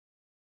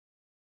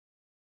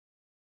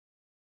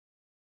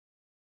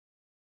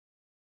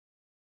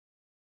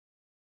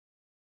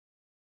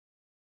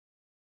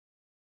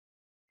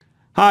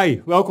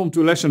Hi, welcome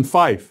to lesson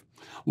 5.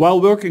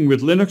 While working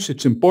with Linux,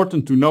 it's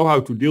important to know how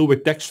to deal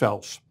with text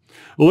files.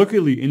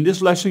 Luckily, in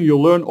this lesson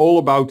you'll learn all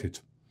about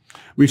it.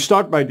 We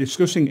start by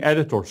discussing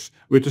editors,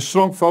 with a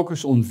strong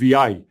focus on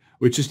VI,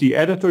 which is the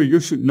editor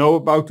you should know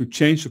about to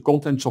change the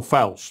contents of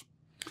files.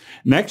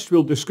 Next,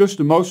 we'll discuss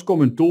the most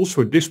common tools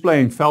for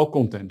displaying file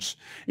contents,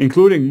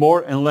 including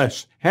more and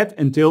less, head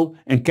and tail,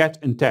 and cat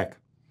and tag.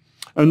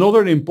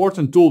 Another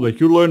important tool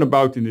that you'll learn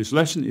about in this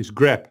lesson is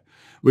grep,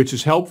 which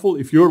is helpful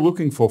if you're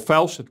looking for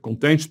files that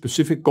contain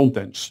specific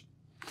contents.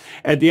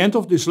 At the end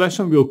of this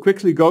lesson, we'll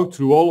quickly go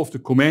through all of the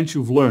commands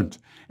you've learned,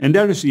 and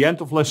there is the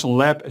end of lesson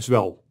lab as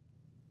well.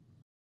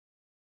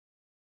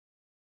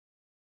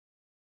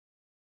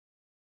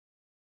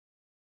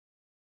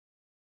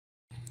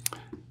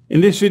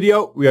 In this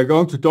video, we are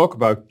going to talk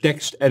about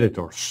text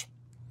editors.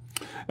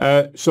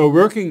 So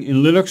working in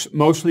Linux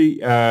mostly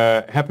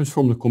happens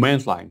from the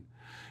command line.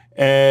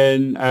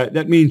 And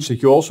that means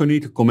that you also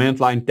need a command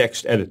line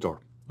text editor.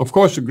 Of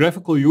course, the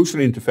graphical user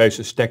interface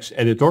has text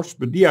editors,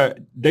 but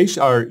these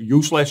are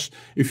useless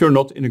if you're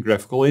not in a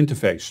graphical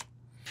interface.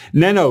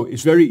 Nano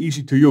is very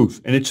easy to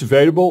use and it's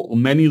available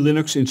on many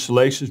Linux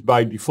installations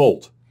by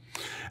default.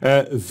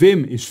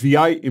 Vim is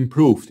VI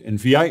improved, and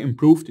VI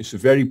improved is a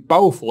very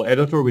powerful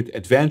editor with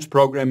advanced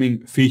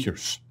programming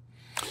features.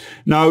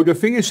 Now the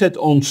thing is that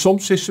on some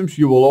systems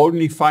you will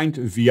only find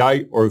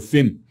VI or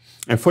Vim.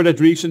 And for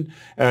that reason,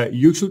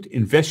 you should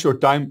invest your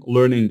time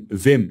learning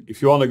Vim if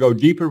you want to go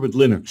deeper with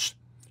Linux.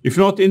 If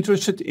you're not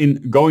interested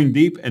in going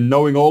deep and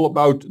knowing all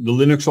about the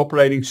Linux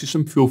operating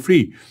system, feel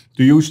free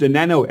to use the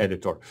Nano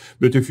editor.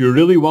 But if you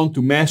really want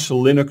to master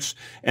Linux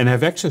and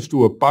have access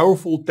to a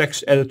powerful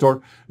text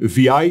editor,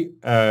 VI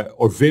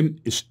or Vim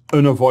is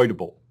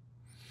unavoidable.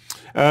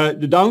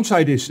 The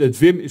downside is that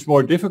Vim is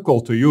more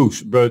difficult to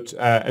use, but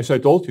as I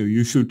told you,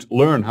 you should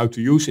learn how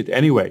to use it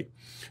anyway.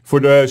 For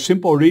the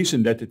simple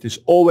reason that it is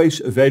always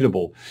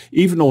available,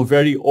 even on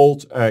very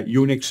old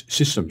Unix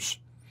systems.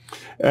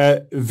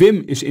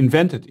 Vim is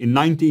invented in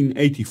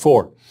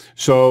 1984,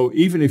 so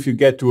even if you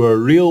get to a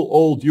real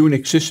old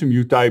Unix system,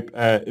 you type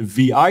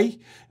VI,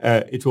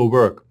 it will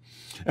work.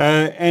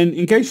 And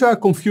in case you are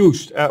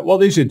confused,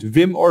 what is it,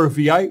 Vim or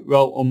VI?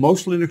 Well, on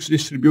most Linux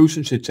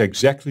distributions it's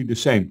exactly the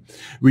same.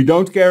 We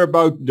don't care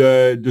about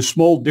the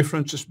small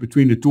differences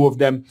between the two of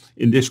them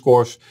in this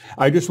course.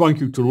 I just want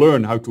you to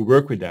learn how to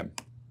work with them.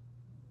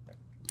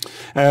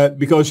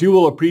 Because you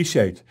will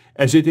appreciate,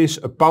 as it is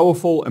a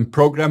powerful and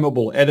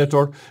programmable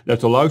editor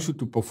that allows you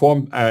to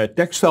perform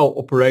text file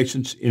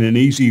operations in an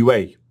easy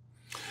way.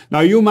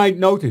 Now you might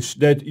notice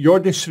that your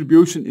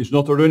distribution is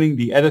not running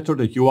the editor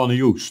that you want to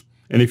use.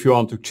 And if you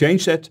want to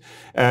change that,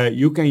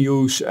 you can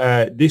use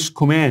this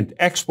command,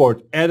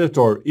 export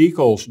editor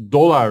equals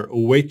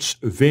 $which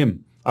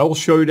Vim. I will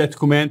show you that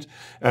command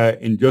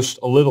in just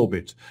a little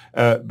bit.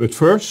 But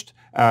first,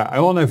 I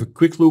want to have a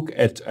quick look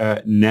at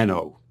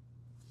Nano.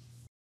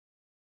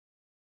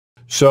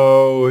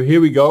 So here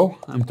we go.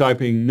 I'm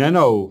typing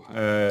Nano,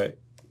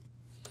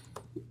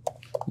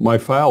 my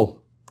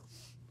file.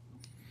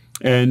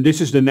 And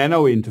this is the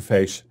Nano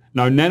interface.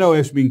 Now Nano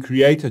has been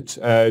created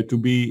to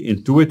be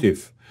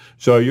intuitive.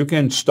 So you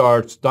can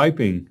start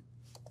typing.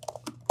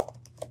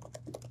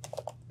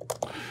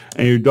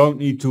 And you don't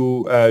need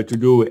to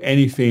do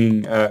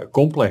anything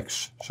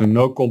complex. So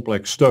no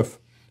complex stuff.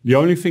 The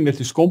only thing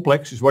that is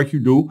complex is what you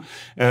do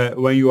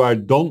when you are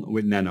done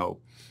with Nano.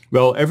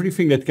 Well,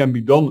 everything that can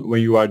be done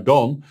when you are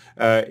done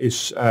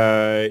is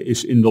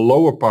in the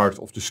lower part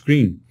of the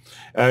screen.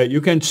 You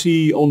can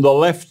see on the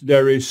left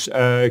there is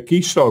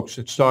keystrokes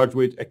that start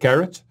with a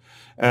caret.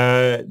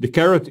 The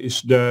caret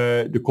is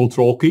the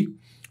control key.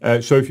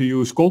 So if you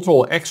use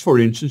Control X, for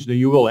instance, then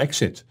you will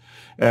exit.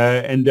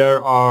 And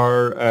there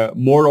are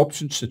more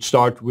options that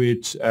start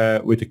with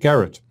a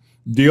caret.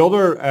 The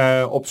other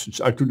options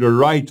are to the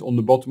right on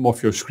the bottom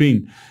of your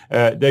screen.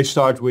 They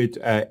start with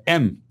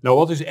M. Now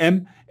what is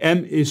M?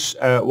 M is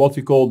what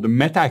we call the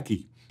meta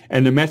key.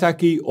 And the meta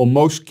key on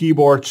most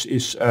keyboards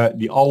is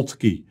the Alt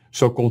key.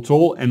 So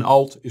Control and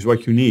Alt is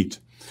what you need.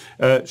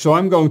 So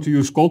I'm going to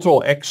use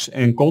Control X,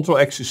 and Control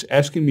X is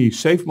asking me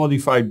save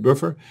modified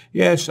buffer.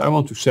 Yes, I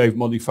want to save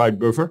modified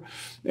buffer.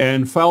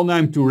 And file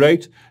name to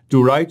write.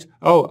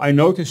 Oh, I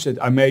noticed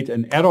that I made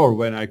an error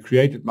when I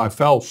created my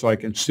file, so I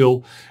can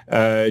still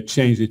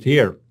change it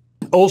here.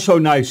 Also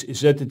nice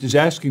is that it is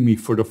asking me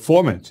for the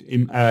format.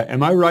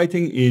 Am I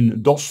writing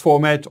in DOS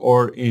format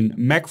or in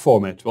Mac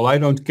format? Well, I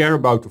don't care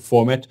about the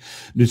format.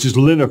 This is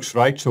Linux,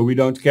 right? So we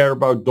don't care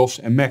about DOS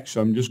and Mac.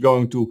 So I'm just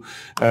going to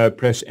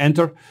press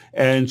enter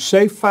and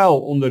save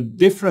file under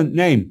different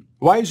name.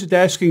 Why is it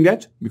asking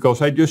that?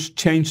 Because I just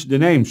changed the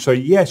name. So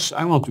yes,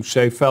 I want to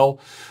save file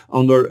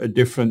under a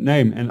different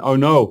name. And oh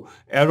no,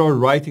 error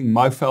writing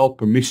my file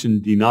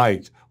permission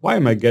denied. Why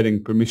am I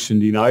getting permission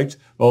denied?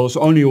 Well, there's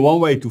only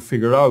one way to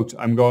figure out.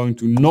 I'm going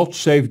to not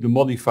save the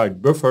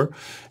modified buffer.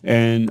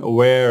 And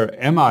where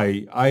am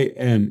I? I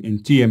am in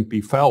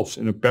TMP files.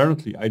 And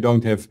apparently I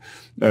don't have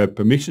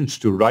permissions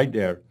to write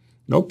there.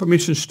 No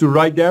permissions to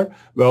write there?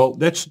 Well,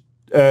 that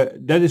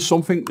is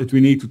something that we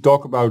need to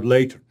talk about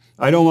later.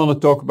 I don't want to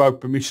talk about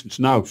permissions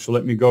now, so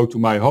let me go to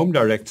my home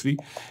directory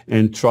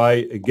and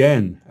try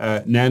again.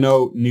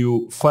 Nano,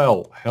 new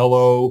file,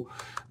 hello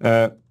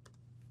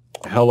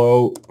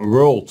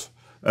world.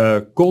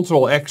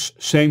 Control X,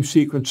 same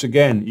sequence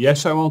again.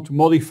 Yes, I want to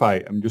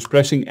modify. I'm just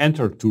pressing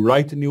enter to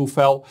write a new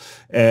file.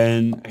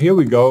 And here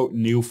we go,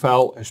 new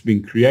file has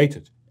been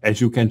created, as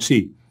you can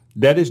see.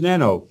 That is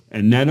Nano.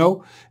 And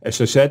Nano,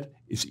 as I said,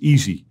 is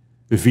easy.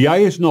 The VI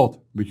is not,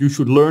 but you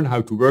should learn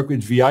how to work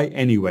with VI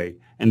anyway.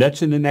 And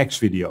that's in the next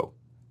video.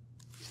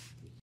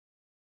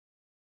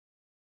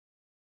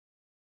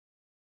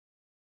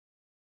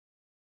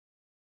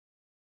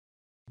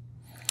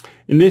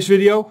 In this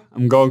video,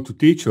 I'm going to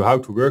teach you how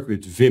to work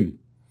with Vim.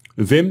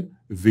 Vim,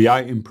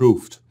 VI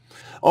improved.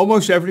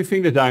 Almost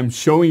everything that I'm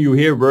showing you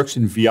here works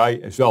in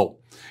VI as well.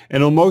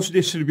 And on most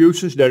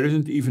distributions, there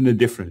isn't even a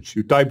difference.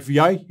 You type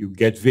VI, you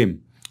get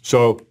Vim.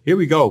 So here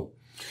we go.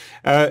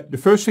 The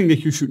first thing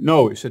that you should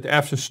know is that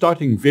after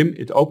starting Vim,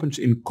 it opens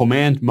in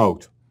command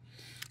mode.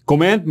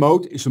 Command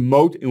mode is a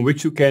mode in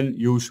which you can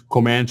use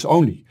commands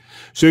only.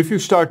 So if you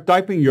start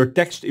typing your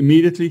text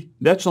immediately,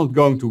 that's not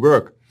going to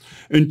work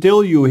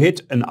until you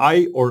hit an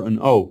I or an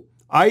O.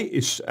 I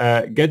is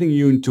getting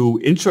you into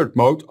insert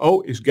mode,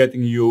 O is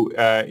getting you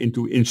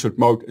into insert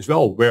mode as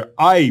well, where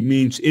I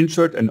means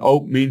insert and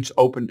O means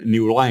open a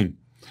new line.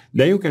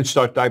 Then you can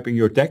start typing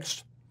your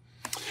text.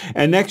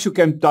 And next you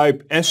can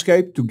type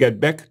escape to get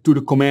back to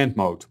the command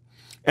mode.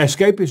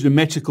 Escape is the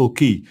magical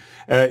key.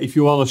 If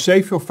you want to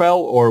save your file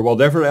or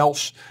whatever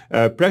else,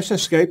 press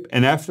escape,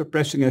 and after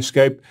pressing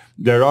escape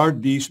there are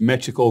these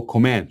magical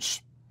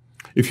commands.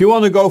 If you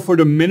want to go for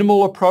the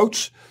minimal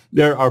approach,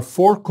 there are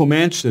 4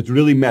 commands that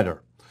really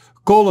matter.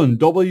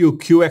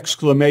 :WQ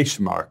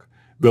exclamation mark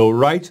will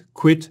write,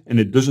 quit, and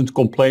it doesn't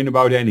complain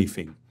about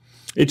anything.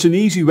 It's an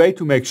easy way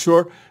to make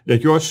sure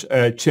that your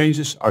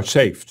changes are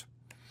saved.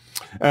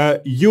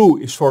 U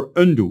is for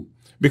undo,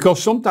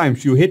 because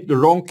sometimes you hit the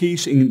wrong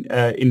keys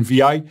in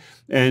VI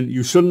and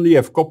you suddenly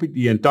have copied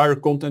the entire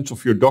contents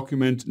of your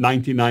document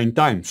 99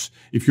 times.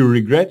 If you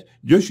regret,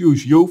 just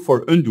use U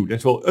for undo.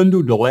 That will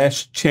undo the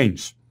last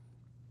change.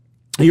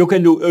 You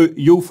can do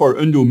U for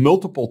undo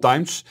multiple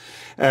times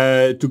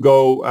to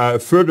go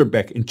further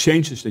back in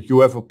changes that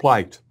you have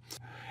applied.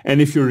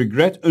 And if you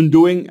regret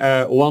undoing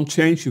one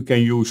change, you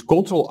can use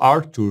Ctrl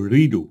R to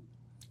redo.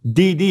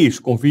 DD is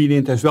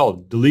convenient as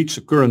well, deletes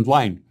the current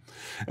line.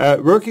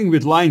 Working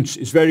with lines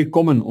is very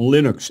common on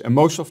Linux, and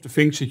most of the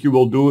things that you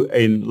will do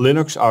in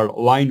Linux are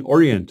line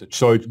oriented.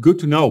 So it's good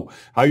to know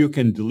how you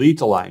can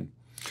delete a line.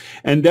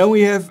 And then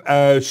we have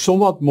a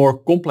somewhat more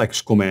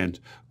complex command,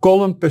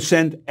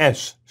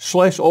 %s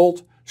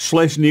 /alt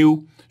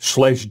 /new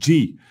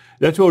 /g.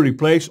 That will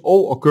replace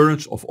all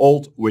occurrence of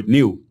old with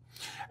new.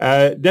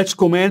 That's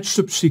command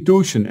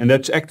substitution, and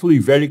that's actually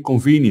very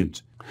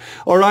convenient.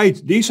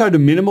 Alright, these are the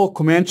minimal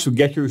commands to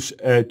get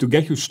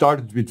you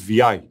started with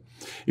VI.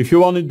 If you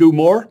want to do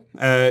more,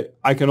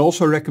 I can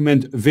also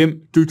recommend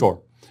Vim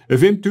Tutor. A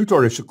Vim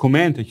Tutor is a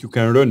command that you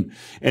can run,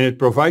 and it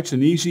provides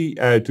an easy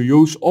to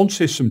use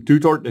on-system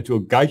tutor that will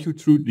guide you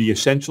through the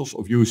essentials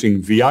of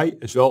using VI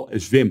as well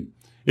as Vim.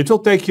 It will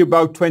take you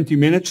about 20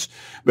 minutes,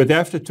 but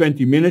after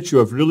 20 minutes you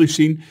have really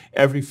seen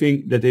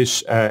everything that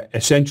is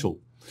essential.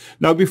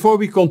 Now before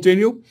we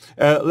continue,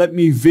 let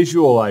me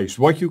visualize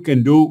what you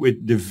can do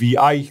with the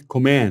VI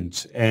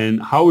command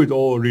and how it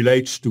all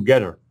relates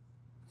together.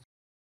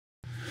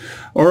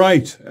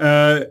 Alright,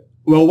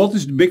 well, what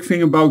is the big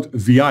thing about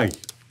VI?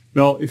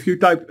 Well, if you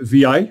type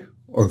VI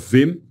or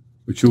Vim,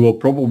 which you will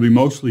probably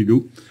mostly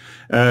do,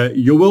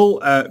 you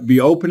will be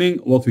opening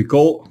what we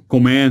call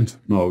command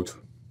mode.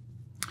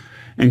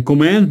 And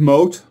command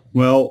mode,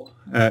 well,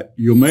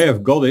 you may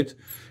have got it,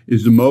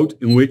 is the mode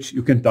in which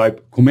you can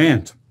type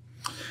command.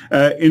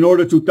 In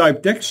order to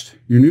type text,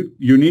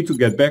 you need to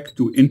get back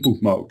to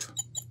input mode.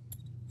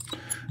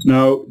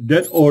 Now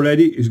that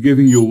already is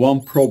giving you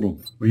one problem.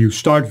 When you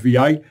start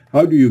VI,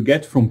 how do you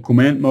get from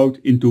command mode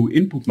into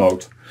input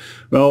mode?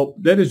 Well,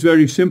 that is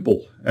very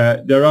simple.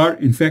 There are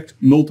in fact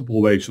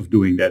multiple ways of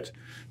doing that.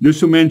 Just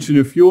to mention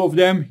a few of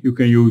them, you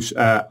can use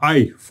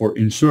I for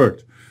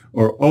insert,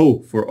 or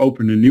O for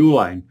open a new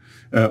line,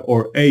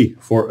 or A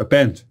for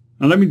append.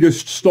 Now let me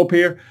just stop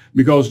here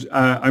because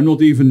I'm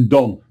not even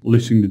done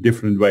listing the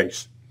different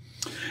ways.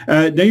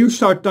 Then you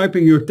start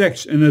typing your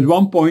text, and at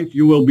one point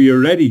you will be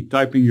already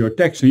typing your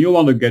text and you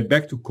want to get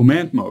back to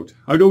command mode.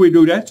 How do we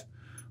do that?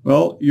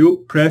 Well,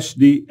 you press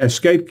the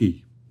escape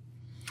key.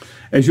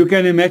 As you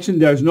can imagine,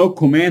 there's no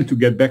command to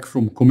get back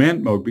from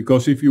command mode,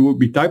 because if you would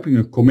be typing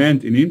a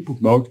command in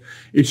input mode,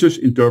 it's just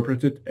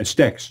interpreted as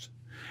text.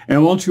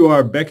 And once you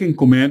are back in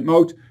command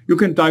mode, you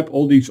can type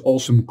all these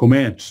awesome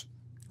commands.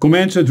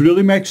 Commands that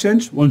really make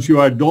sense once you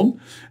are done.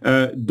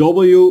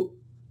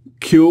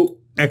 WQ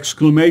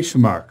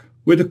exclamation mark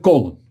with a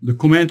colon. The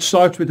command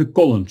starts with a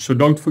colon, so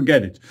don't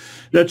forget it.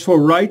 That's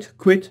for write,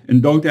 quit,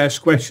 and don't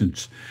ask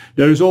questions.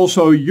 There is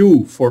also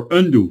U for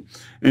undo,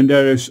 and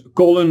there is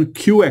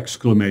 :Q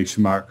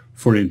exclamation mark,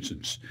 for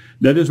instance.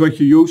 That is what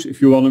you use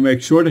if you want to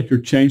make sure that your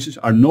changes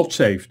are not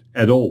saved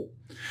at all.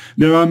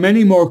 There are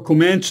many more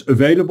commands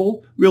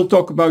available. We'll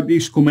talk about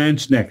these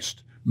commands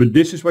next. But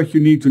this is what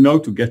you need to know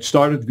to get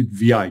started with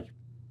VI.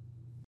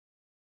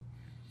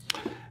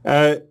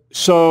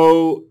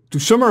 So to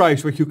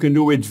summarize what you can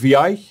do with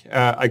VI,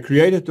 I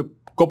created a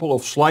couple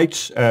of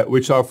slides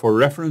which are for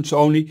reference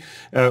only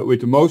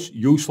with the most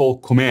useful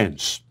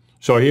commands.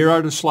 So here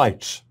are the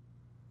slides.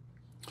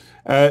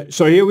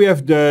 So here we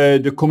have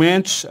the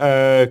commands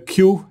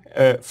Q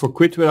for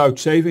quit without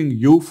saving,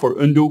 U for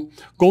undo,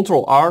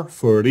 Ctrl R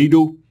for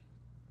redo.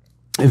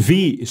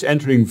 V is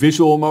entering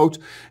visual mode,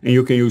 and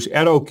you can use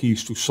arrow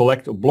keys to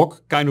select a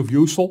block, kind of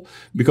useful,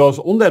 because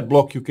on that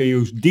block you can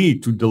use D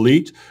to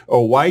delete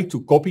or Y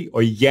to copy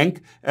or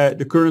yank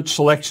the current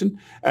selection.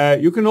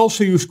 You can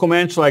also use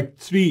commands like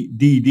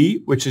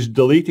 3DD, which is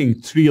deleting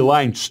 3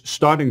 lines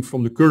starting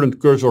from the current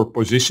cursor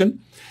position.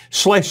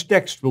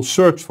 /text will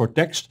search for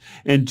text,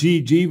 and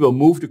GG will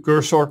move the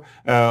cursor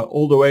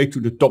all the way to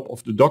the top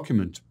of the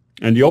document.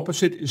 And the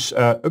opposite is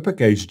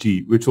uppercase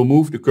G, which will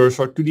move the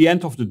cursor to the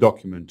end of the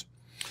document.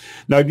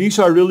 Now these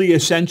are really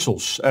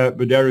essentials,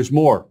 but there is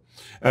more.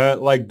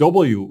 Like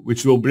W,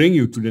 which will bring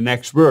you to the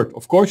next word.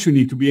 Of course you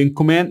need to be in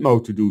command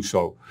mode to do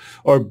so.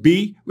 Or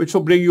B, which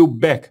will bring you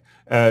back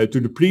to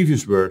the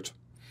previous word.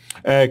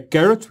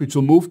 Caret, which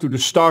will move to the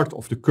start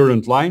of the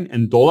current line,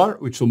 and dollar,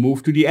 which will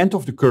move to the end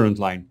of the current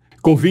line.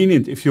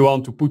 Convenient if you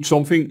want to put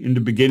something in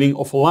the beginning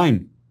of a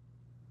line.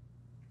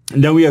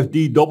 And then we have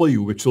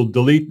DW, which will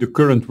delete the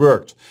current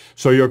word.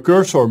 So your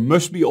cursor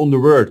must be on the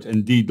word,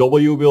 and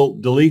DW will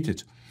delete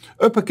it.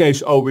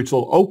 Uppercase O, which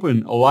will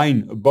open a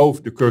line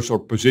above the cursor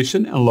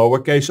position, and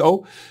lowercase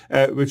o,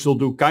 which will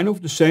do kind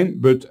of the same,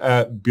 but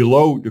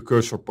below the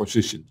cursor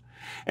position.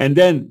 And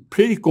then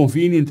pretty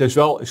convenient as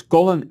well is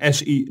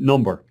 :SE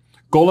number.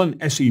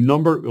 :SE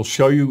number will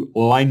show you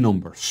line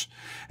numbers.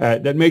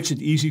 That makes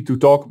it easy to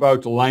talk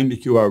about the line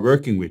that you are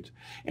working with.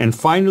 And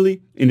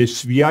finally, in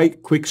this VI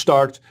quick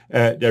start,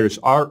 there is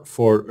R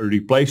for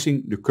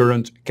replacing the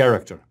current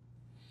character.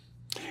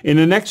 In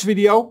the next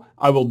video,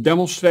 I will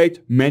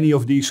demonstrate many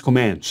of these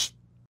commands.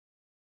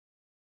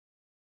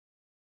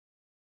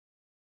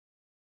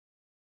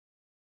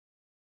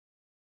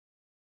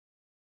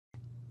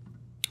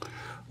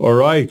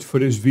 Alright, for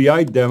this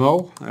VI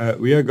demo,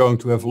 we are going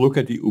to have a look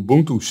at the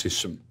Ubuntu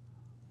system.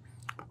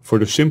 For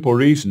the simple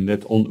reason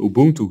that on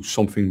Ubuntu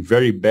something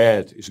very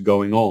bad is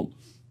going on.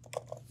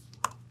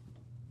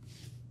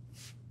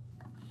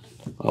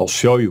 I'll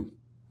show you.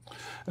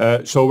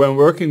 So when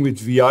working with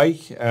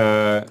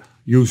VI,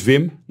 use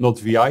Vim, not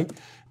VI.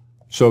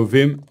 So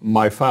Vim,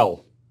 my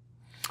file.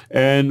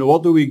 And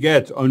what do we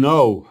get? Oh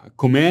no,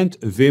 command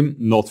Vim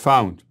not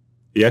found.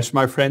 Yes,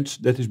 my friends,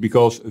 that is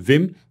because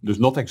Vim does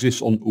not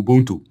exist on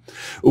Ubuntu.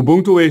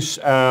 Ubuntu is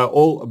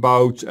all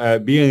about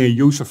being a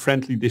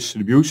user-friendly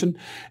distribution,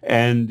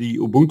 and the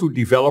Ubuntu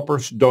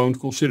developers don't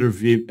consider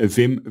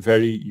Vim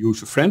very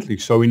user-friendly,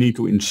 so we need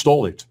to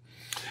install it.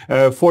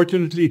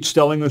 Fortunately, it's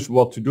telling us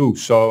what to do,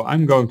 so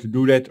I'm going to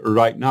do that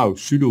right now.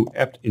 Sudo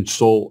apt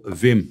install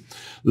vim.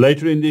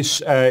 Later in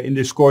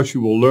this course, you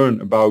will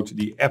learn about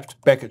the apt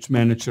package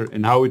manager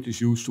and how it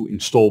is used to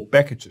install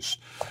packages.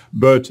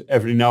 But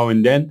every now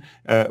and then,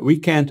 we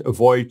can't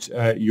avoid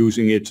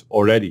using it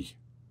already.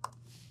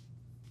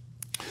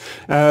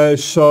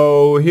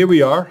 So here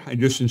we are. I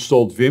just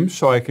installed Vim,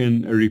 so I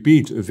can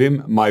repeat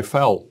Vim my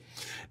file.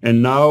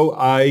 And now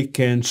I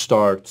can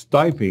start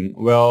typing.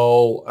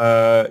 Well,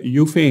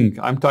 you think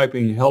I'm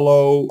typing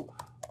hello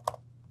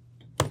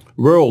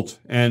world,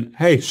 and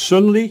hey,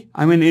 suddenly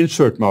I'm in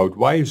insert mode.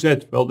 Why is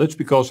that? Well, that's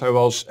because I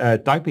was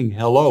typing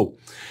hello.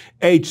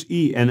 H,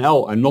 E, and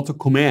L are not a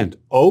command.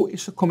 O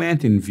is a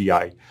command in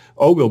VI.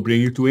 O will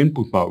bring you to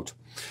input mode.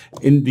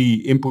 In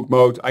the input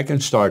mode, I can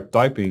start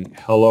typing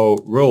hello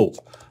world.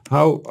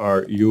 How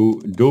are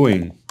you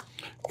doing?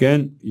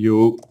 Can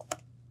you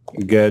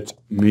get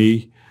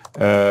me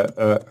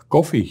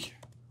coffee?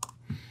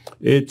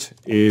 It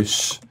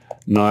is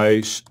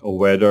nice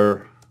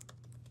weather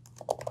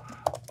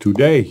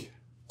today.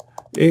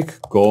 Ik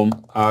kom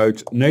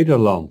uit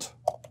Nederland.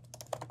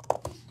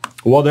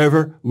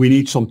 Whatever, we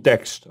need some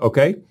text,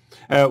 okay?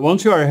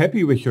 Once you are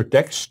happy with your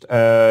text,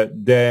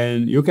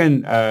 then you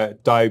can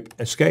type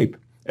escape.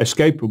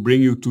 Escape will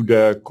bring you to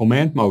the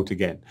command mode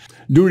again.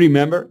 Do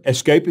remember,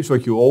 escape is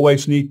what you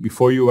always need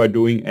before you are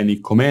doing any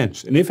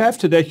commands. And if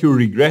after that you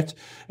regret,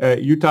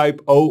 you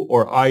type O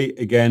or I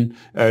again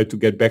to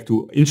get back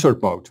to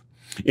insert mode.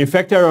 In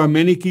fact, there are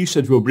many keys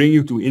that will bring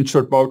you to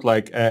insert mode,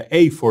 like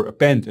A for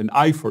append, and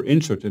I for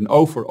insert, and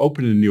O for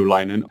open a new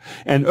line,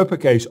 and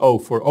uppercase O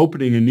for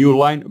opening a new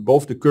line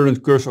above the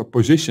current cursor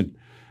position.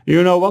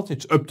 You know what?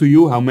 It's up to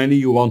you how many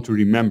you want to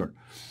remember.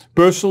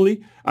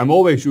 Personally, I'm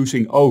always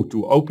using O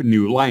to open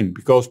new line,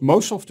 because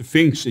most of the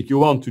things that you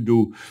want to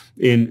do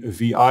in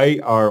VI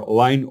are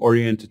line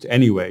oriented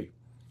anyway.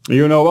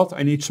 You know what?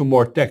 I need some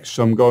more text,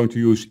 so I'm going to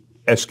use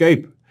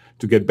escape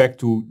to get back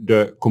to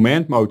the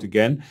command mode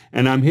again,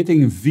 and I'm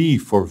hitting V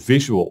for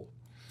visual.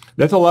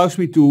 That allows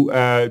me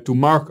to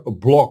mark a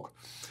block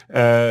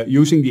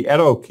using the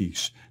arrow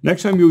keys.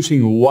 Next I'm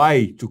using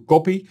Y to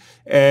copy,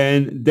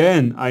 and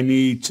then I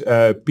need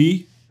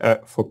P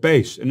for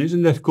paste. And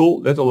isn't that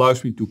cool? That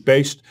allows me to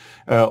paste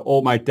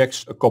all my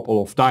text a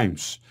couple of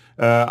times.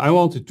 I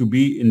want it to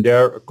be in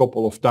there a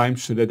couple of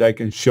times so that I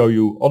can show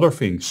you other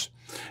things.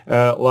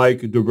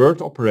 Like the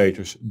word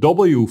operators.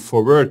 W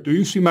for word. Do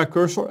you see my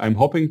cursor? I'm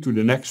hopping to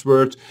the next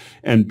word,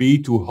 and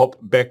B to hop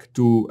back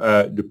to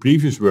the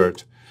previous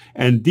word.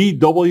 And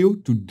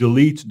DW to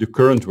delete the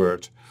current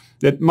word.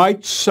 That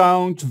might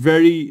sound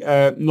very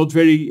not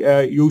very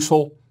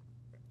useful,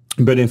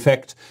 but in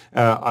fact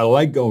I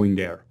like going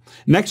there.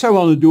 Next I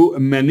want to do a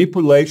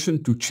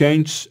manipulation to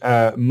change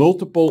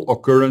multiple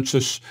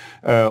occurrences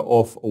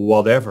of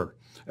whatever.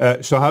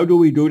 So how do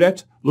we do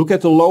that? Look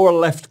at the lower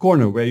left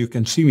corner where you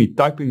can see me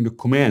typing the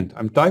command.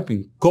 I'm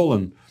typing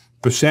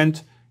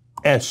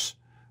 %s.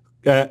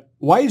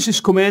 Why is this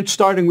command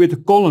starting with a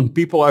colon?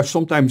 People are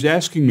sometimes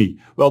asking me.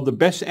 Well, the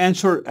best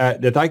answer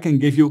that I can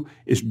give you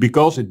is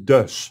because it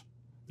does.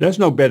 There's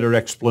no better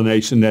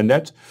explanation than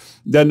that.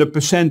 Then the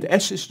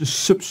 %s is the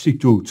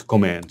substitute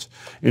command.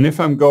 And if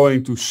I'm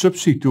going to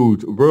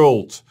substitute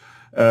world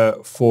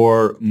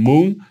for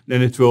moon,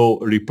 then it will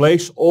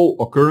replace all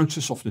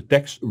occurrences of the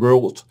text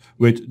world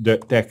with the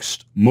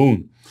text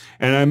moon.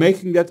 And I'm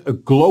making that a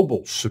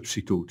global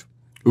substitute.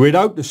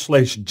 Without the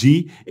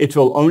 /g, it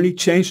will only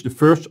change the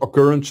first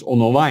occurrence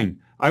on a line.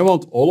 I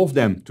want all of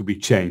them to be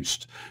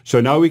changed.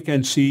 So now we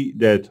can see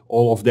that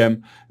all of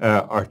them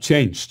are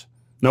changed.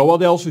 Now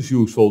what else is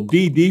useful?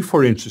 DD,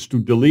 for instance,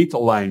 to delete a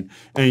line,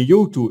 and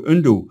U to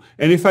undo.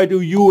 And if I do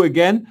U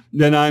again,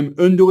 then I'm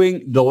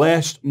undoing the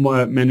last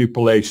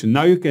manipulation.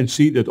 Now you can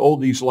see that all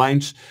these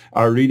lines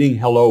are reading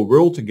hello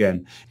world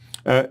again.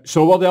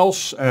 So what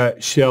else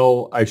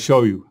shall I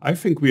show you? I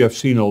think we have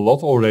seen a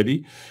lot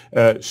already.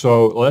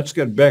 So let's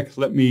get back.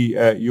 Let me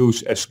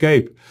use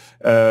escape.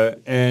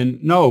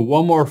 And no,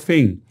 one more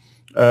thing.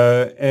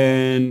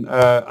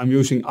 I'm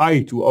using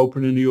I to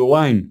open a new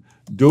line.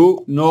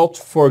 Do not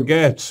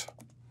forget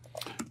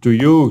to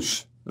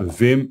use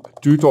Vim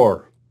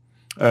Tutor.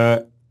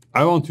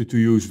 I want you to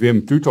use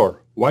Vim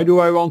Tutor. Why do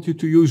I want you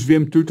to use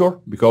Vim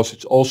Tutor? Because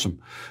it's awesome.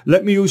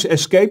 Let me use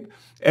escape.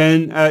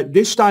 And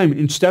this time,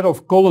 instead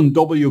of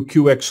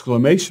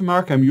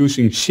 :WQ!, I'm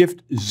using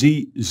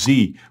Shift-ZZ,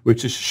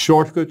 which is a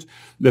shortcut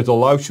that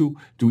allows you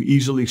to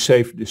easily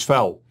save this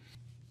file.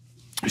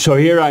 So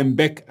here I'm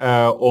back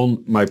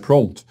on my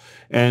prompt.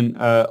 And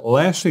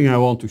last thing I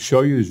want to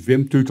show you is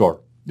Vim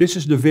Tutor. This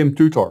is the Vim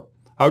Tutor.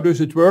 How does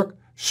it work?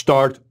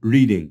 Start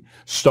reading.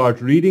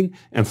 Start reading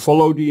and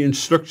follow the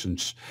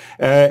instructions.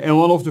 And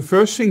one of the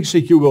first things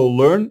that you will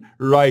learn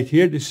right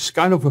here, this is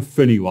kind of a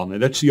funny one,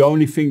 and that's the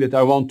only thing that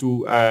I want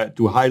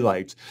to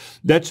highlight.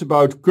 That's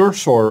about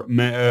cursor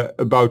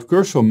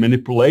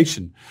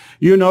manipulation.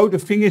 You know, the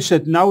thing is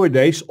that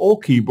nowadays all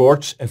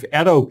keyboards have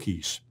arrow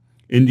keys.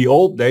 In the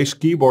old days,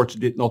 keyboards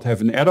did not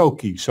have an arrow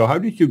key. So how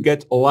did you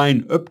get a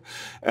line up,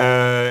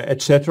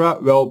 etc.?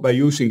 Well, by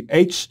using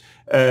H,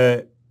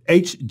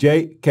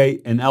 J,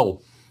 K, and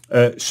L.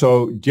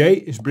 So J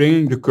is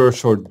bringing the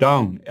cursor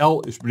down.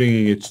 L is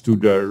bringing it to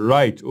the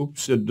right.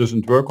 Oops, it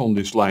doesn't work on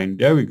this line.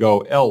 There we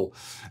go, L.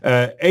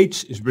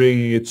 H is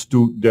bringing it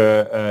to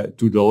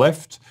the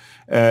left.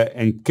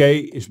 And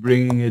K is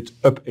bringing it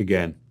up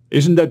again.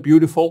 Isn't that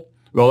beautiful?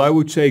 Well, I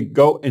would say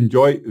go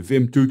enjoy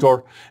Vim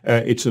Tutor.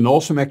 It's an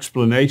awesome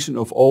explanation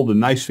of all the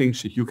nice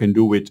things that you can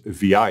do with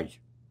VI.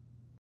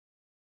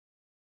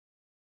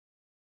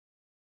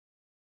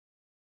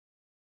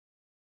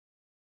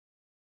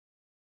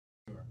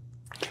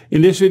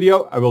 In this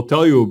video, I will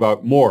tell you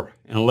about more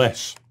and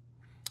less.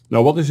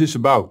 Now, what is this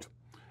about?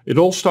 It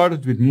all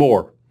started with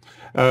more.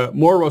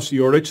 More was the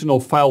original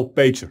file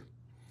pager.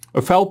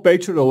 A file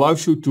pager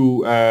allows you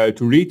to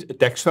read a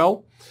text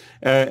file.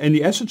 And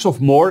the essence of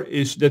more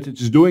is that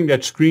it is doing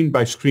that screen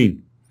by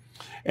screen.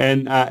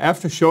 And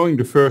after showing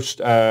the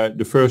first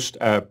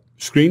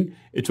screen,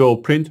 it will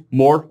print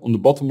more on the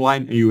bottom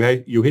line, and you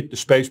hit the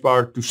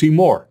spacebar to see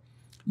more.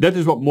 That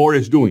is what more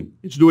is doing.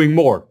 It's doing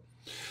more.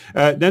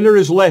 Then there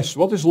is less.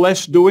 What is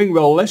less doing?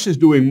 Well, less is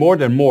doing more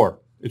than more.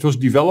 It was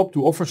developed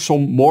to offer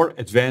some more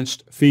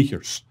advanced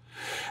features.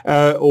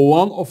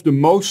 One of the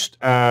most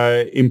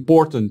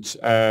important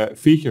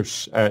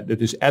features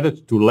that is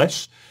added to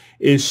less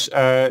is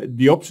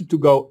the option to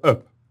go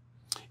up.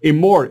 In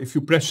more, if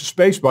you press the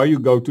spacebar, you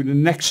go to the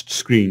next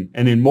screen.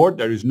 And in more,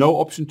 there is no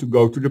option to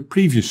go to the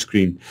previous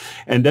screen.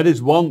 And that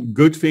is one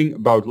good thing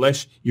about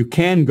less. You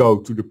can go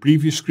to the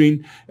previous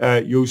screen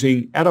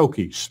using arrow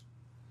keys.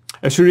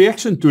 As a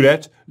reaction to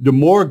that, the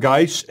more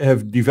guys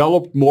have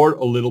developed more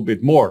a little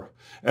bit more.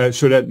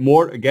 So that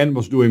more, again,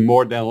 was doing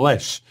more than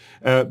less.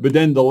 But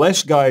then the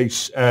less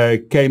guys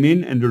came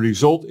in, and the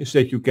result is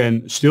that you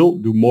can still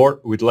do more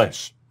with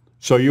less.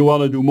 So you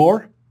want to do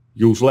more?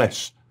 Use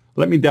less.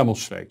 Let me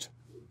demonstrate.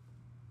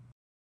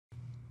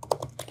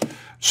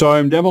 So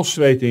I'm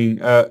demonstrating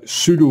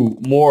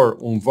sudo more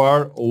on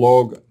var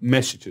log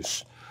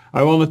messages.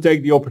 I want to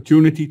take the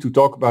opportunity to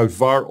talk about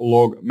var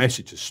log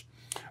messages.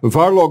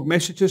 Var log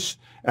messages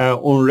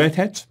on Red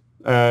Hat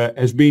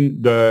has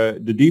been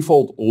the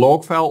default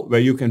log file where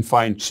you can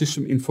find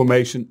system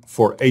information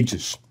for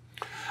ages.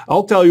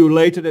 I'll tell you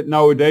later that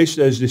nowadays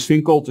there's this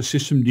thing called the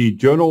systemd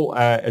journal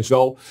as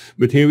well,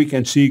 but here we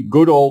can see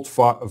good old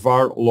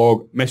var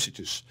log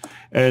messages.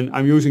 And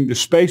I'm using the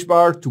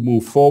spacebar to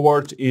move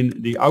forward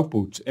in the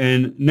output.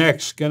 And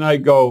next, can I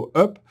go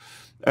up?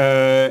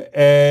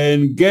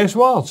 And guess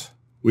what?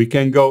 We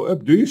can go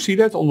up. Do you see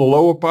that on the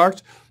lower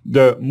part?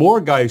 The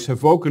more guys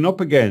have woken up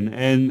again,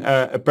 and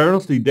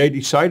apparently they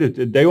decided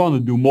that they want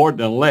to do more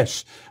than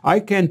less. I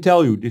can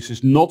tell you this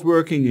is not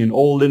working in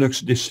all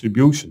Linux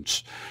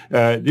distributions.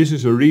 This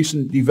is a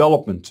recent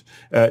development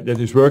that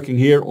is working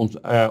here on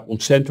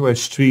CentOS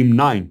Stream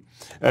 9.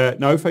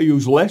 Now if I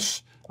use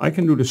less, I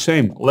can do the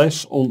same.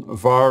 Less on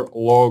var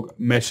log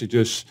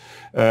messages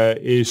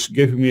is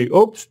giving me,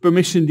 oops,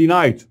 permission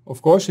denied.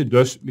 Of course it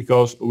does,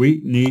 because we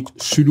need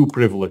sudo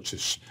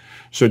privileges.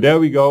 So there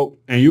we go,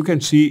 and you can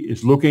see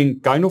it's looking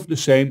kind of the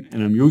same,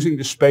 and I'm using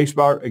the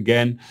spacebar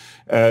again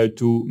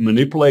to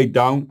manipulate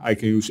down. I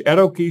can use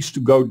arrow keys to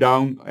go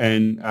down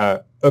and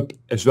up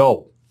as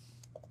well.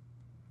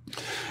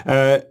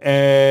 Yeah,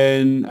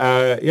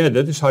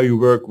 that is how you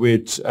work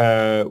with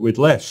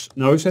less.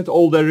 Now, is that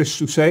all there is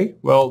to say?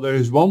 Well, there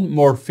is one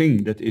more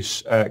thing that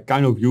is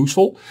kind of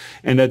useful,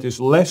 and that is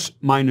less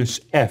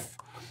minus f.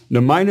 The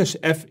minus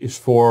f is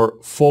for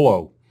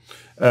follow.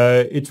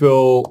 It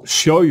will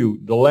show you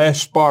the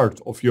last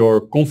part of your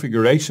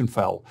configuration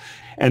file.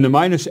 And the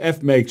minus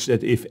f makes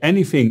that if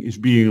anything is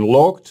being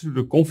logged to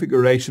the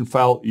configuration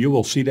file, you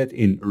will see that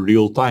in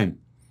real time.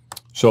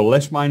 So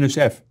less minus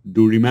f,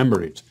 do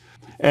remember it.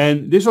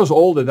 And this was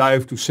all that I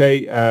have to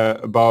say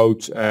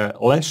about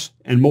less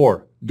and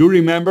more. Do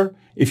remember,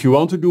 if you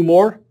want to do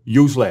more,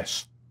 use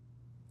less.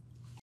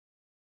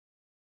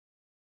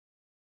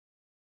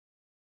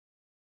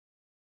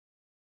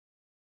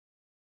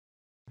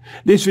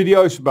 This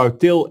video is about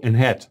till and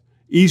head,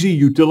 easy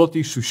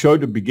utilities to show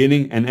the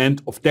beginning and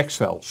end of text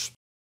files.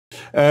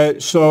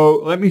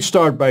 So let me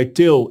start by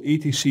till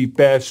etc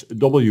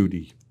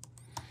PearsonWD.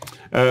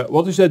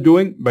 What is that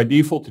doing? By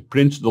default it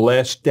prints the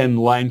last 10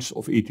 lines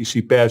of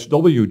etc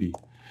PearsonWD.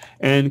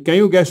 And can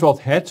you guess what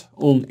head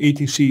on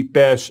etc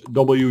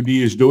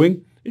PearsonWD is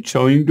doing? It's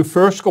showing the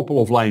first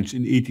couple of lines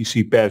in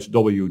etc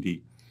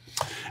PearsonWD.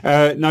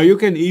 Now you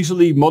can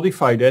easily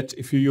modify that.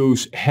 If you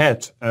use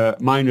head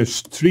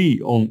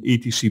 -3 on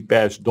etc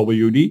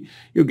PearsonWD,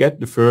 you get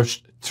the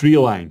first 3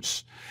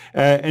 lines.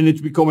 And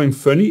it's becoming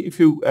funny if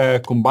you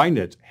combine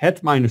that.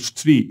 Head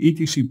 -3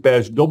 etc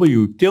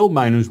PearsonW till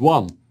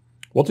 -1.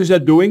 What is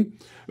that doing?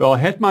 Well,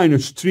 head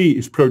 -3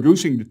 is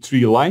producing the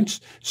 3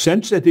 lines,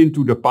 sends that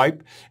into the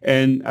pipe,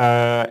 and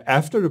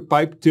after the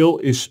pipe till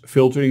is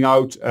filtering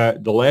out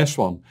the last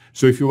one.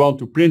 So if you want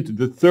to print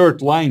the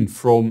 3rd line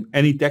from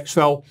any text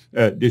file,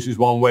 this is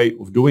one way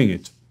of doing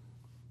it.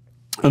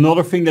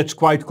 Another thing that's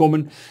quite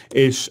common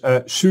is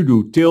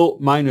sudo till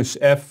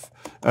 -f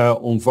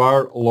on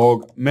var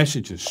log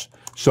messages.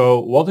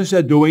 So what is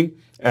that doing?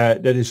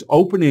 That is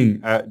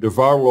opening the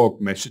var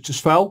log messages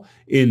file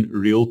in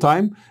real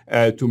time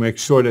to make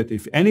sure that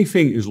if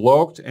anything is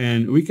logged,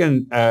 and we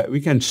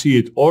can see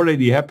it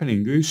already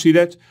happening. Do you see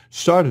that?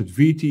 Started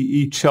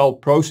VTE shell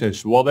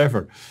process,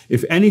 whatever.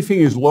 If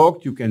anything is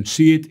logged, you can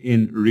see it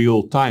in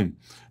real time.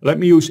 Let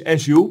me use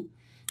SU.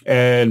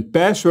 And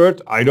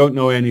password, I don't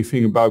know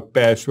anything about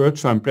password,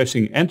 so I'm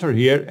pressing enter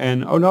here,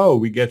 and oh no,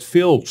 we get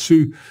failed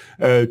to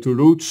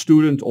root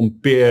student on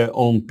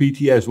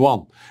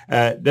PTS1.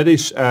 That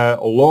is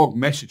log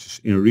messages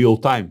in real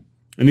time.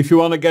 And if you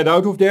want to get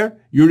out of there,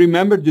 you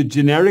remember the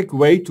generic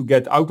way to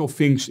get out of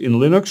things in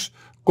Linux,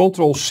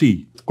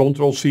 Control-C.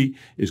 Control-C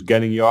is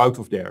getting you out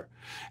of there.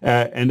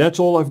 And that's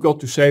all I've got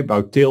to say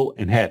about till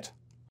and head.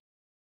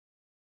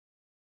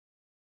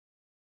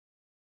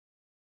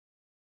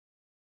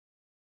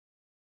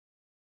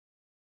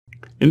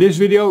 In this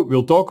video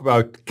we'll talk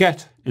about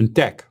cat and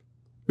tag.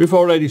 We've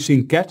already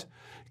seen cat.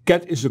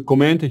 Cat is a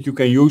command that you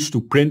can use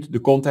to print the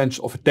contents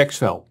of a text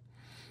file.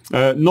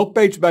 Not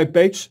page by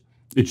page,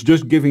 it's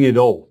just giving it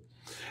all.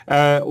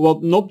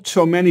 What not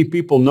so many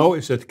people know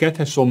is that cat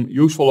has some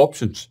useful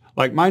options,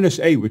 like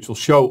 -a, which will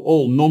show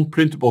all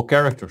non-printable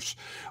characters,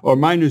 or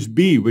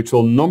 -b, which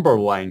will number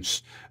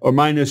lines, or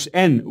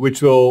 -n,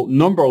 which will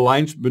number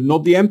lines but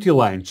not the empty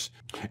lines.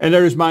 And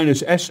there is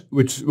 -s,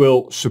 which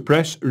will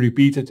suppress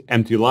repeated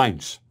empty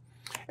lines.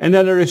 And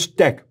then there is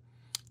tag.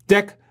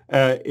 Tag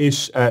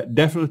is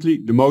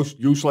definitely the most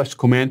useless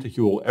command that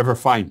you will ever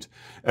find.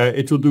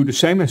 It will do the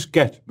same as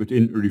cat, but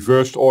in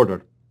reversed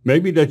order.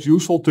 Maybe that's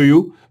useful to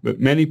you, but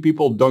many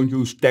people don't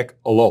use tag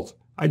a lot.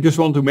 I just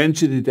want to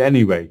mention it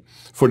anyway,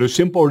 for the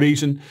simple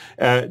reason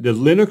that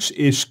Linux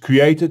is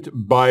created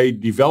by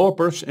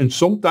developers, and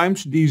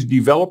sometimes these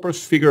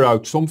developers figure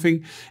out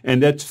something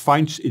and that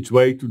finds its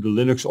way to the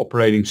Linux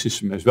operating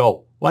system as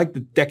well, like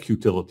the tag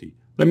utility.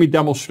 Let me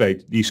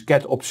demonstrate these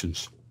cat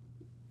options.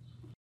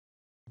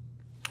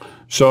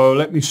 So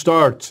let me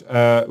start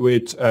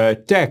with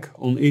tag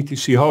on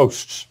etc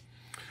hosts,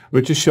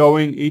 which is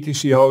showing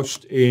etc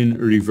host in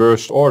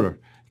reversed order.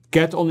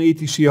 Cat on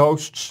etc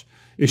hosts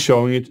is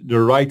showing it the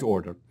right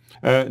order.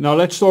 Now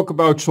let's talk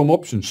about some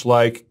options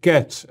like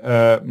cat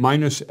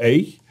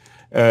 -a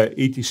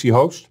etc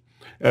host,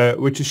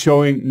 which is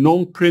showing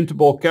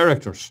non-printable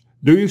characters.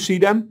 Do you see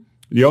them?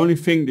 The only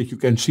thing that you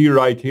can see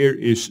right here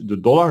is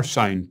the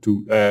 $sign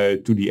to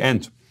the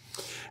end.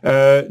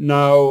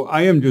 Now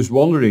I am just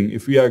wondering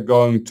if we are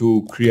going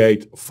to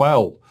create a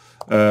file,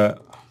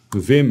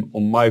 vim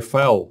on my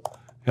file,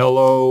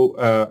 hello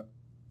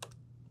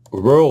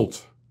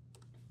world.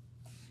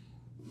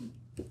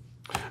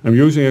 I'm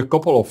using a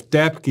couple of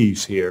tab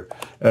keys here.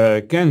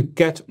 Can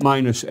cat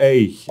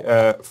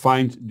 -a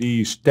find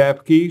these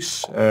tab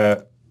keys?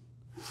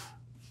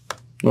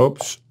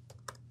 Oops.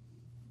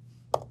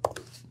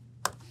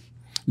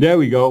 There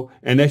we go.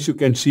 And as you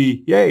can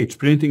see, yeah, it's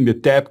printing the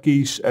tab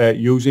keys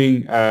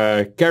using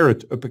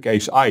caret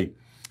uppercase I.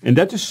 And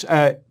that is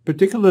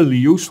particularly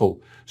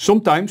useful.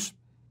 Sometimes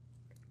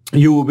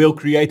you will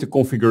create a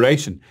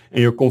configuration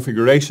and your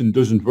configuration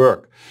doesn't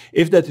work.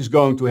 If that is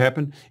going to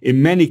happen,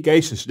 in many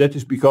cases that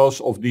is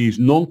because of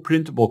these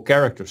non-printable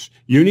characters.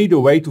 You need a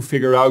way to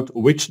figure out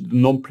which the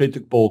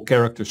non-printable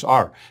characters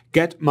are.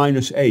 Cat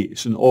 -a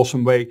is an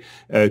awesome way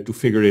to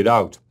figure it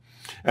out.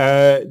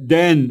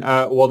 Then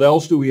what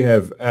else do we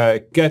have?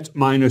 Cat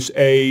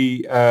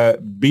 -a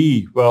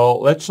b.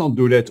 Well, let's not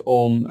do that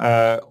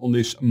on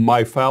this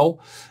my file.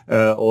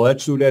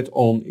 Let's do that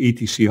on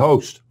etc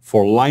host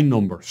for line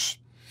numbers.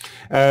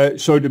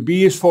 So the B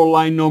is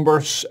for line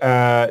numbers,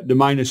 the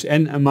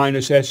 -n and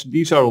 -s,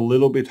 these are a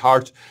little bit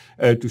hard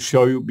to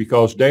show you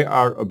because they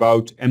are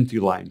about empty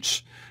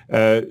lines.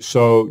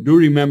 So do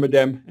remember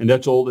them, and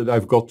that's all that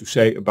I've got to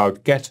say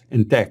about cat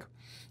and tag.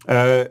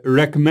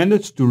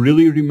 Recommended to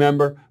really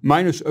remember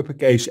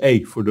 -uppercase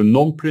A for the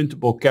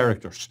non-printable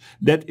characters.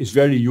 That is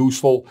very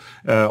useful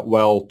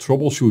while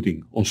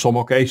troubleshooting on some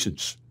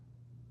occasions.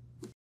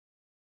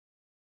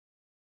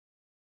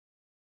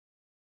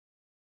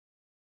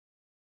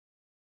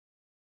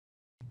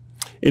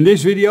 In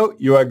this video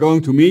you are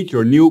going to meet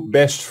your new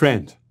best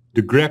friend,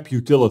 the grep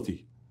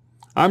utility.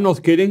 I'm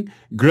not kidding,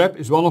 grep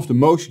is one of the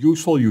most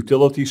useful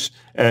utilities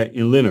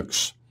in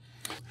Linux.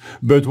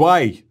 But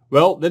why?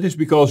 Well, that is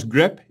because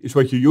grep is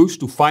what you use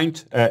to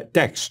find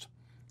text.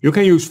 You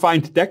can use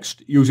find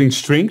text using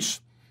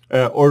strings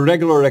or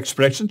regular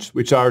expressions,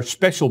 which are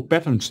special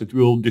patterns that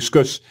we will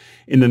discuss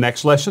in the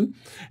next lesson.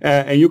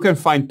 And you can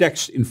find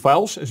text in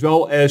files as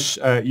well as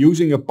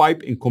using a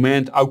pipe in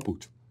command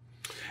output.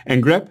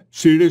 And grep,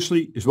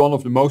 seriously, is one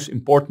of the most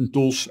important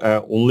tools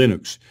on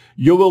Linux.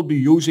 You will be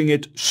using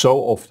it so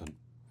often.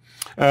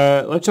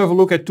 Let's have a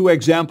look at two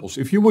examples.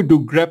 If you would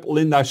do grep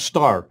linda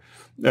star,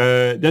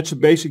 that's a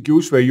basic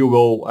use where you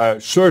will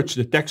search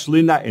the text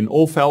linda in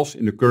all files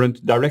in the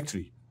current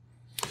directory.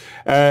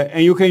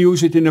 And you can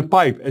use it in a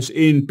pipe, as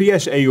in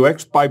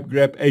PSAUX pipe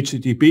grep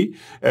HTTP,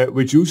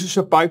 which uses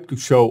a pipe to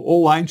show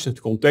all lines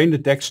that contain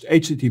the text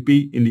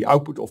HTTP in the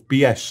output of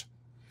PS.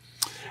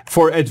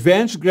 For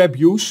advanced grep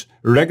use,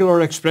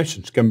 regular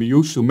expressions can be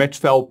used to match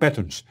file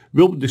patterns.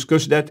 We'll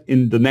discuss that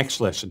in the next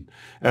lesson.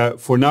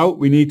 For now,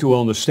 we need to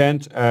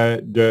understand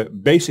the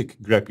basic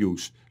grep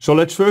use. So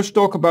let's first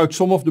talk about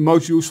some of the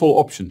most useful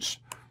options.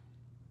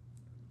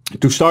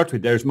 To start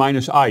with, there's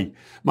 -i.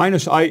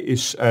 -i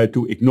is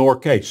to ignore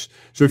case.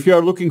 So if you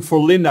are looking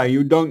for linda and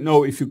you don't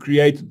know if you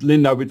created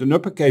linda with an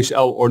uppercase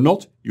L or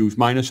not, use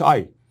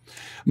 -i.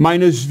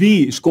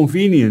 -v is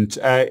convenient.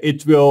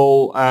 It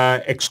will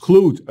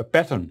exclude a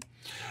pattern.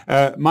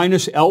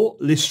 -l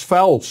lists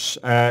files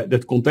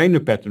that contain the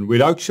pattern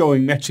without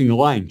showing matching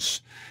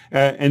lines.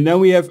 And then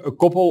we have a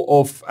couple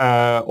of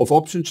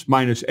options,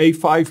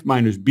 -a5,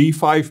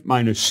 -b5,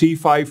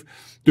 -c5,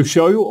 to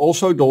show you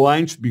also the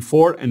lines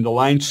before and the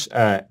lines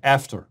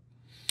after.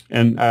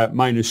 And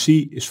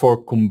 -c is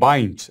for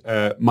combined,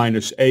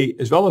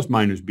 -a as well as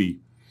 -b.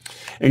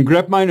 And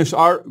grep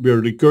 -r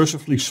will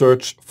recursively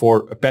search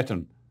for a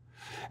pattern.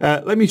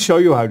 Let me show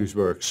you how this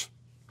works.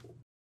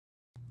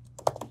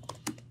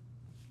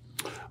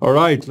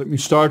 Alright, let me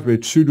start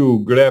with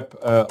sudo grep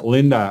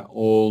linda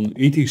on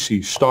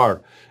etc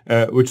star,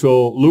 which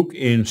will look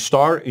in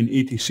star in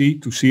etc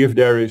to see if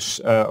there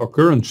is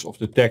occurrence of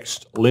the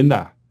text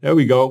linda. There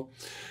we go.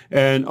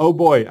 And oh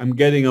boy, I'm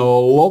getting a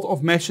lot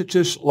of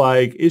messages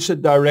like is a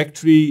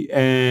directory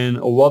and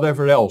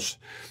whatever else.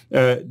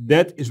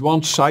 That is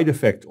one side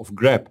effect of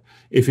grep.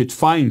 If it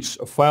finds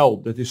a file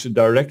that is a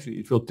directory,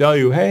 it will tell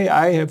you, hey,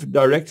 I have a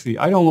directory.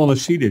 I don't want to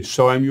see this,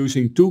 so I'm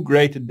using 2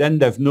 greater than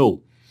dev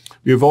null.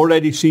 We've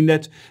already seen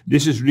that.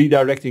 This is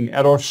redirecting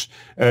errors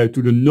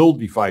to the null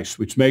device,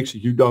 which makes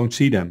it you don't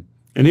see them.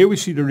 And here we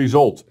see the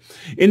result.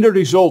 In the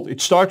result,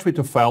 it starts with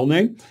the file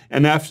name,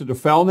 and after the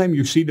file name,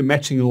 you see the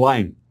matching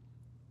line.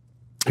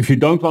 If you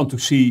don't want to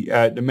see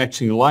the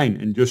matching line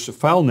and just the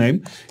file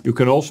name, you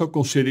can also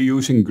consider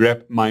using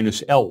grep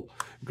 -l.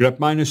 Grep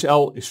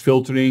 -l is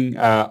filtering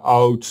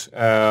out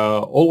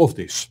all of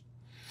this.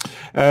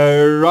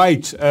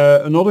 Right,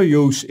 another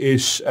use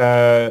is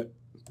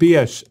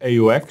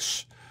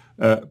PSAUX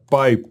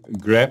pipe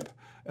grep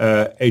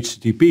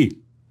HTTP.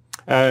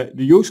 The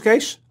use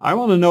case, I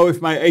want to know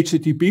if my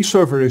HTTP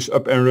server is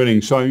up and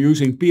running, so I'm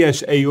using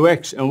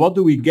PSAUX. And what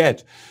do we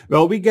get?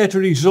 Well, we get a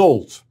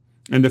result.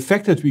 And the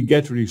fact that we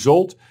get a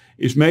result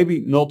is maybe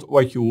not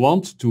what you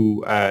want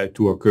to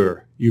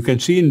occur. You can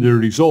see in the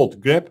result,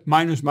 grep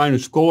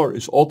 --color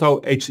is auto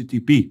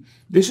HTTP.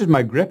 This is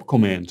my grep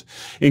command.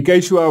 In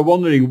case you are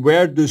wondering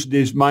where does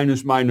this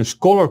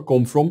 --color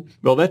come from,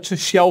 well, that's a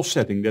shell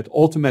setting that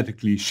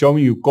automatically is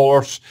showing you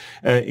colors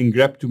in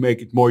grep to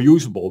make it more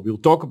usable. We'll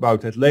talk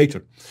about that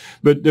later.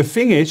 But the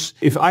thing is,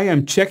 if I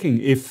am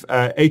checking if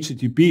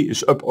HTTP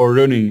is up or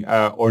running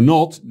or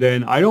not,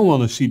 then I don't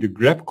want to see the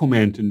grep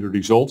command in the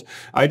result.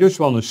 I just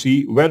want to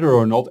see whether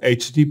or not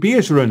HTTP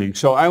is running.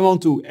 So I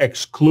want to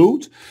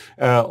exclude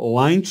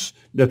lines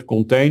that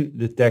contain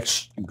the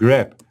text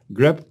grep.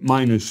 Grep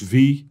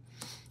 -v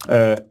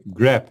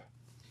grep.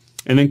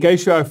 And in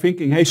case you are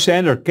thinking, hey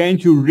Sander,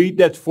 can't you read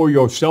that for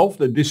yourself,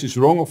 that this is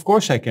wrong? Of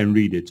course I can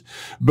read it.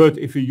 But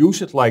if you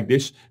use it like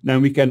this,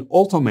 then we can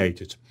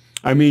automate it.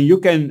 I mean, you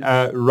can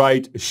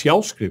write a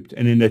shell script,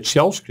 and in that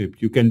shell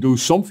script you can do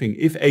something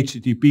if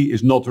HTTP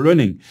is not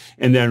running.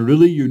 And then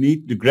really you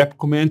need the grep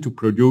command to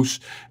produce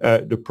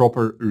the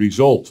proper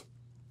result.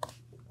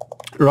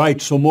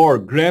 Right, some more.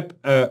 Grep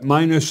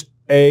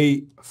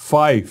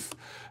 -A5.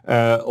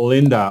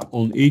 Linda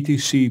on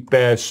etc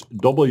pass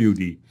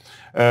WD,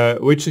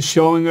 which is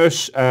showing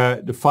us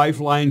the 5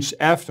 lines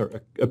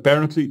after.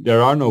 Apparently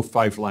there are no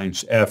 5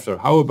 lines after.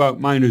 How about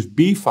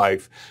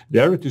 -B5?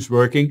 There it is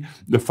working,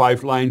 the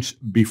 5 lines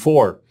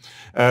before.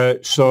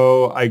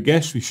 So I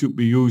guess we should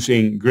be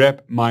using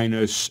grep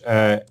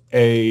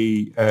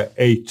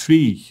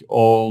 -A3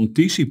 on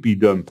TCP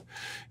dump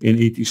in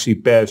etc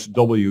pass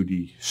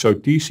WD. So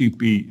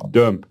TCP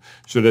dump,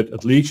 so that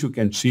at least you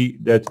can see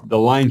that the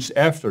lines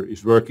after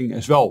is working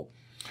as well.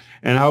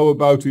 And how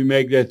about we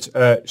make that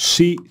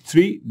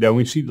C3, then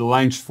we see the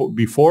lines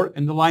before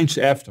and the lines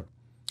after.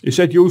 Is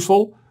that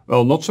useful?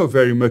 Well, not so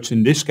very much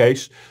in this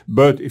case,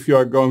 but if you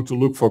are going to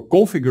look for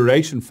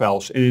configuration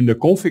files, and in the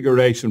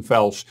configuration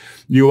files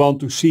you want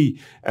to see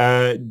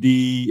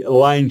the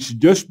lines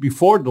just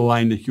before the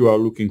line that you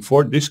are looking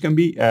for, this can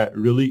be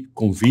really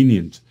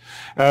convenient.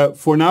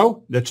 For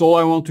now, that's all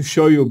I want to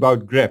show you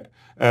about grep,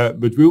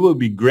 but we will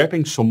be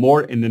grepping some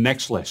more in the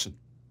next lesson.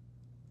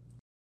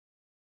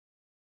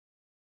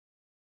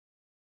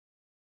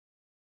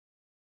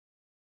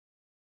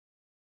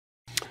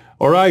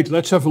 Alright,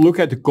 let's have a look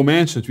at the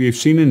commands that we have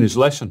seen in this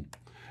lesson.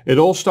 It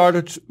all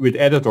started with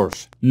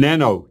editors.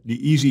 Nano,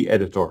 the easy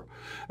editor.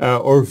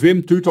 Or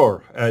Vim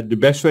tutor, the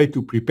best way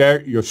to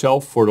prepare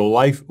yourself for the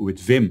life with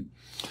Vim.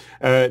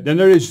 Then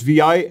there is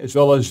VI as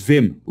well as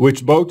Vim,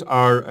 which both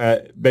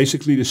are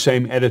basically the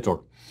same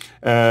editor.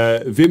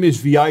 Vim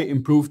is VI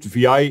improved.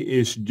 VI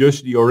is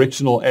just the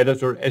original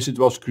editor as it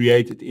was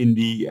created in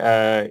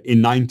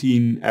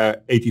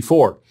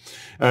 1984.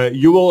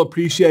 You will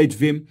appreciate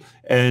Vim,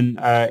 and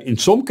in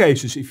some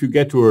cases, if you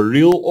get to a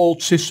real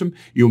old system,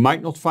 you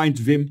might not find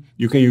Vim.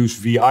 You can use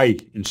VI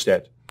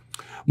instead.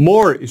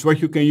 More is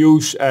what you can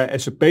use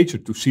as a pager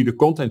to see the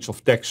contents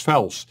of text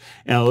files.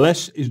 And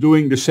less is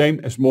doing the same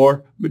as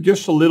more, but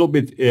just a little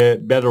bit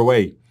better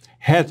way.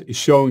 Head is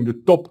showing the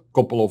top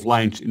couple of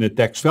lines in a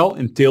text file,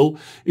 and tail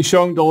is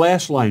showing the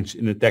last lines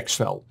in a text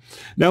file.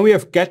 Then we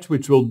have cat,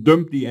 which will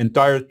dump the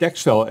entire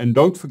text file, and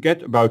don't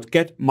forget about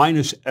cat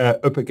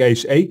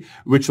 -uppercase A,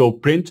 which will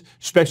print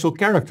special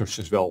characters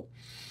as well.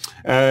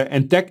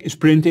 And tech is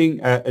printing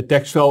a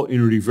text file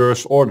in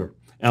reverse order.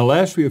 And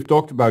last we have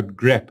talked about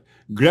grep.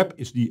 Grep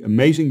is the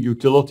amazing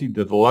utility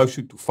that allows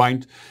you to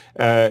find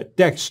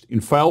text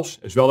in files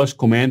as well as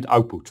command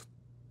output.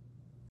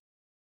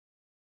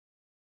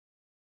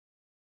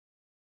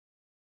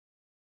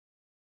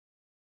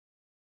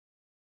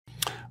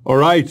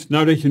 Alright,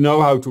 now that you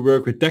know how to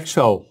work with text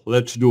file,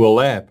 let's do a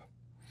lab.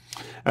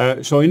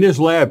 So in this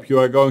lab you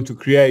are going to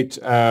create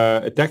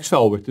a text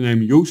file with the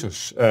name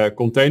users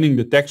containing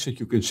the text that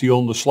you can see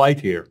on the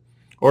slide here.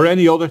 Or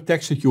any other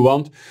text that you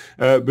want,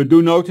 but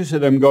do notice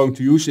that I'm going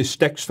to use this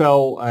text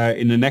file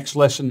in the next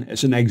lesson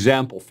as an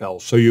example file.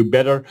 So you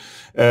better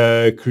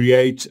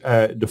create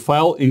the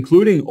file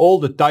including all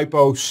the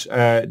typos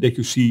that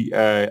you see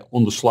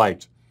on the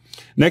slide.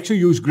 Next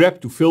you use grep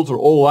to filter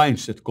all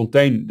lines that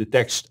contain the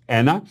text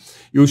Anna.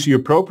 Use the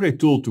appropriate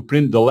tool to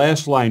print the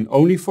last line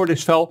only for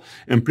this file,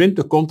 and print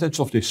the contents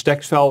of this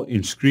text file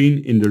in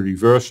screen in the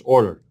reverse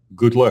order.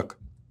 Good luck.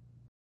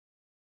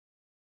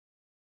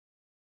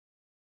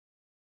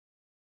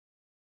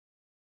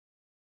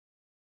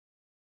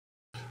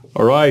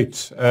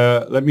 Alright,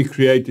 let me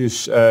create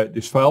this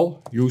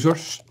file,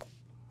 users.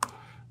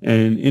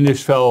 And in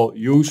this file,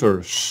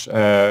 users,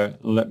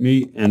 let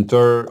me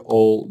enter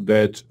all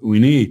that we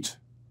need.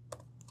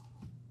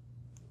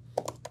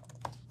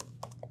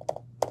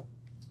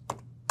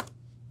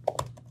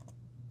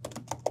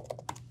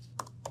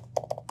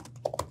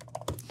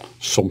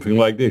 Something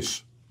like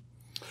this.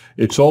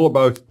 It's all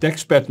about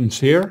text patterns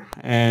here,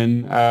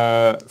 and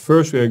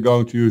first we are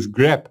going to use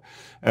grep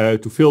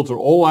to filter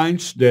all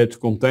lines that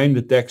contain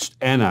the text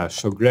Anna.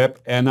 So grep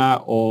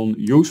Anna on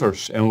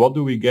users, and what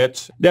do we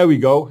get? There we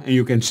go, and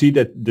you can see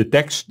that the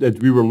text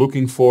that we were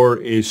looking for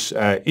is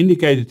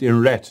indicated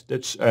in red.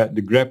 That's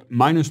the grep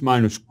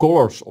 --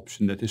 colors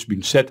option that has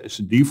been set as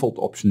a default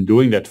option,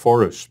 doing that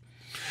for us.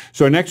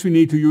 So next we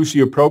need to use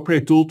the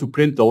appropriate tool to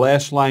print the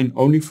last line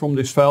only from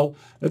this file.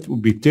 That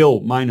would be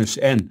till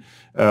 -n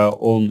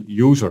on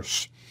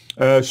users.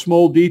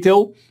 Small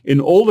detail,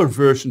 in older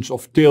versions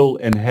of till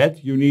and head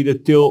you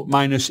needed till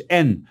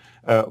 -n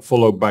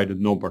followed by the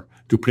number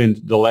to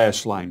print the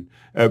last line.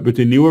 But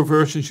in newer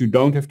versions you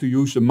don't have to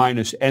use the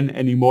 -n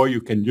anymore,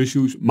 you can just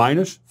use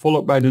minus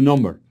followed by the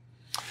number.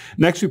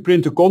 Next we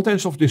print the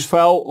contents of this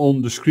file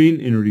on the screen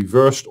in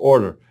reversed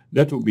order.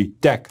 That would be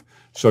tag.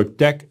 So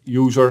tag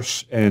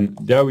users, and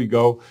there we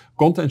go,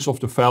 contents of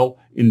the file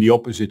in the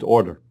opposite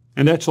order.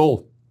 And that's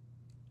all.